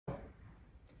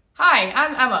Hi,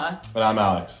 I'm Emma. And I'm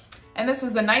Alex. And this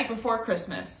is The Night Before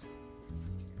Christmas.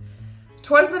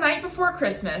 'Twas the night before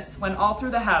Christmas, when all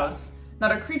through the house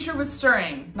not a creature was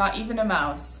stirring, not even a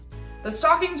mouse. The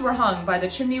stockings were hung by the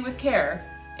chimney with care,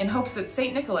 in hopes that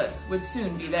St. Nicholas would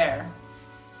soon be there.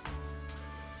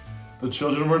 The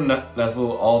children were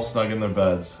nestled all snug in their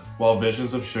beds, while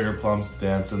visions of sugar plums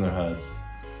danced in their heads.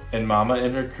 And Mama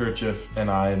in her kerchief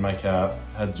and I in my cap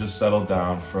had just settled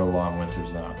down for a long winter's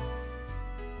nap.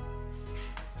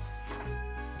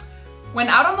 When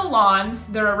out on the lawn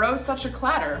there arose such a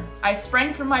clatter, I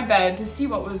sprang from my bed to see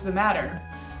what was the matter.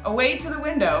 Away to the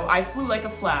window I flew like a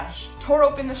flash, tore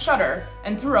open the shutter,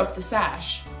 and threw up the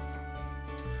sash.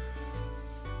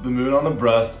 The moon on the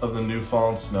breast of the new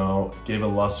fallen snow gave a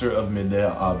luster of midday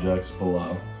objects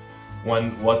below,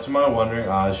 when what to my wondering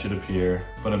eyes should appear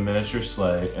but a miniature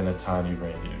sleigh and eight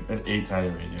tiny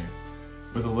reindeer.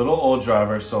 With a little old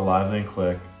driver so lively and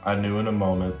quick, I knew in a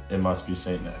moment it must be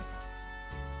St. Nick.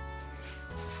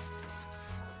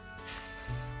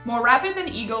 More rapid than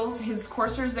eagles, his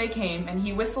coursers they came, and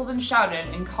he whistled and shouted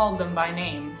and called them by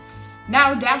name.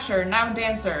 Now Dasher, now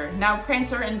Dancer, now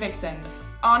Prancer and Vixen,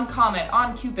 on Comet,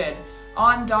 on Cupid,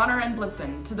 on Donner and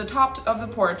Blitzen, to the top of the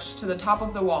porch, to the top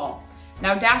of the wall.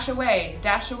 Now dash away,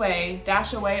 dash away,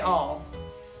 dash away all.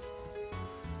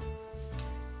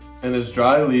 And as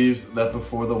dry leaves that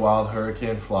before the wild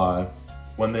hurricane fly,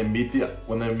 when they meet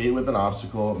with an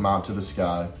obstacle, mount to the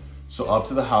sky. So up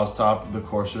to the housetop the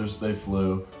coursers they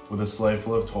flew, with a sleigh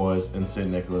full of toys and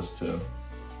St. Nicholas too.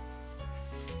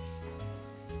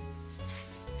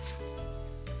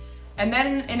 And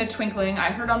then in a twinkling I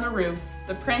heard on the roof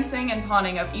the prancing and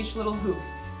pawing of each little hoof.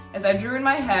 As I drew in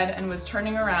my head and was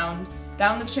turning around,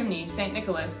 down the chimney St.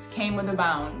 Nicholas came with a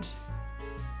bound.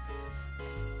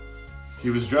 He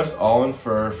was dressed all in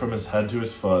fur from his head to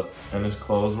his foot, and his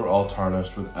clothes were all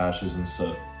tarnished with ashes and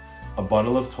soot. A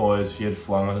bundle of toys he had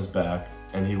flung on his back,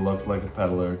 and he looked like a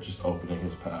peddler just opening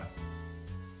his pack.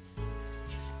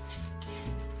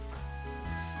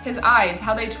 His eyes,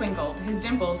 how they twinkled, his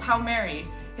dimples, how merry.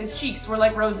 His cheeks were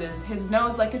like roses, his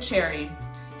nose like a cherry.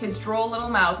 His droll little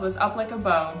mouth was up like a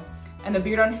bow, and the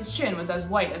beard on his chin was as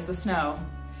white as the snow.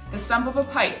 The stump of a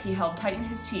pipe he held tight in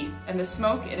his teeth, and the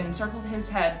smoke it encircled his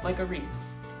head like a wreath.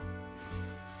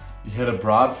 He had a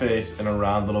broad face and a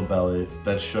round little belly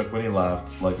that shook when he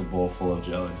laughed like a bowl full of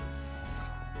jelly.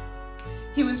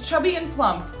 He was chubby and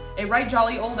plump, a right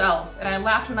jolly old elf, and I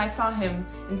laughed when I saw him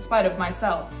in spite of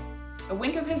myself. A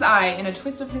wink of his eye and a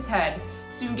twist of his head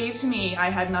soon gave to me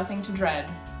I had nothing to dread.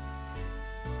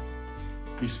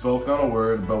 He spoke not a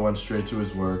word but went straight to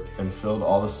his work and filled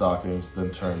all the stockings, then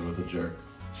turned with a jerk.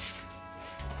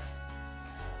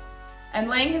 And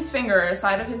laying his finger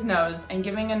aside of his nose and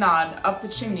giving a nod, up the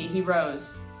chimney he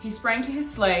rose. He sprang to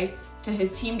his sleigh, to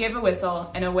his team gave a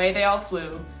whistle, and away they all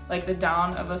flew like the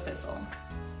down of a thistle.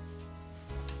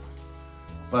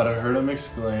 But I heard him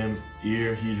exclaim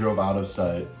ere he drove out of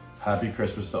sight, "Happy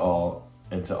Christmas to all,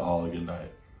 and to all a good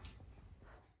night."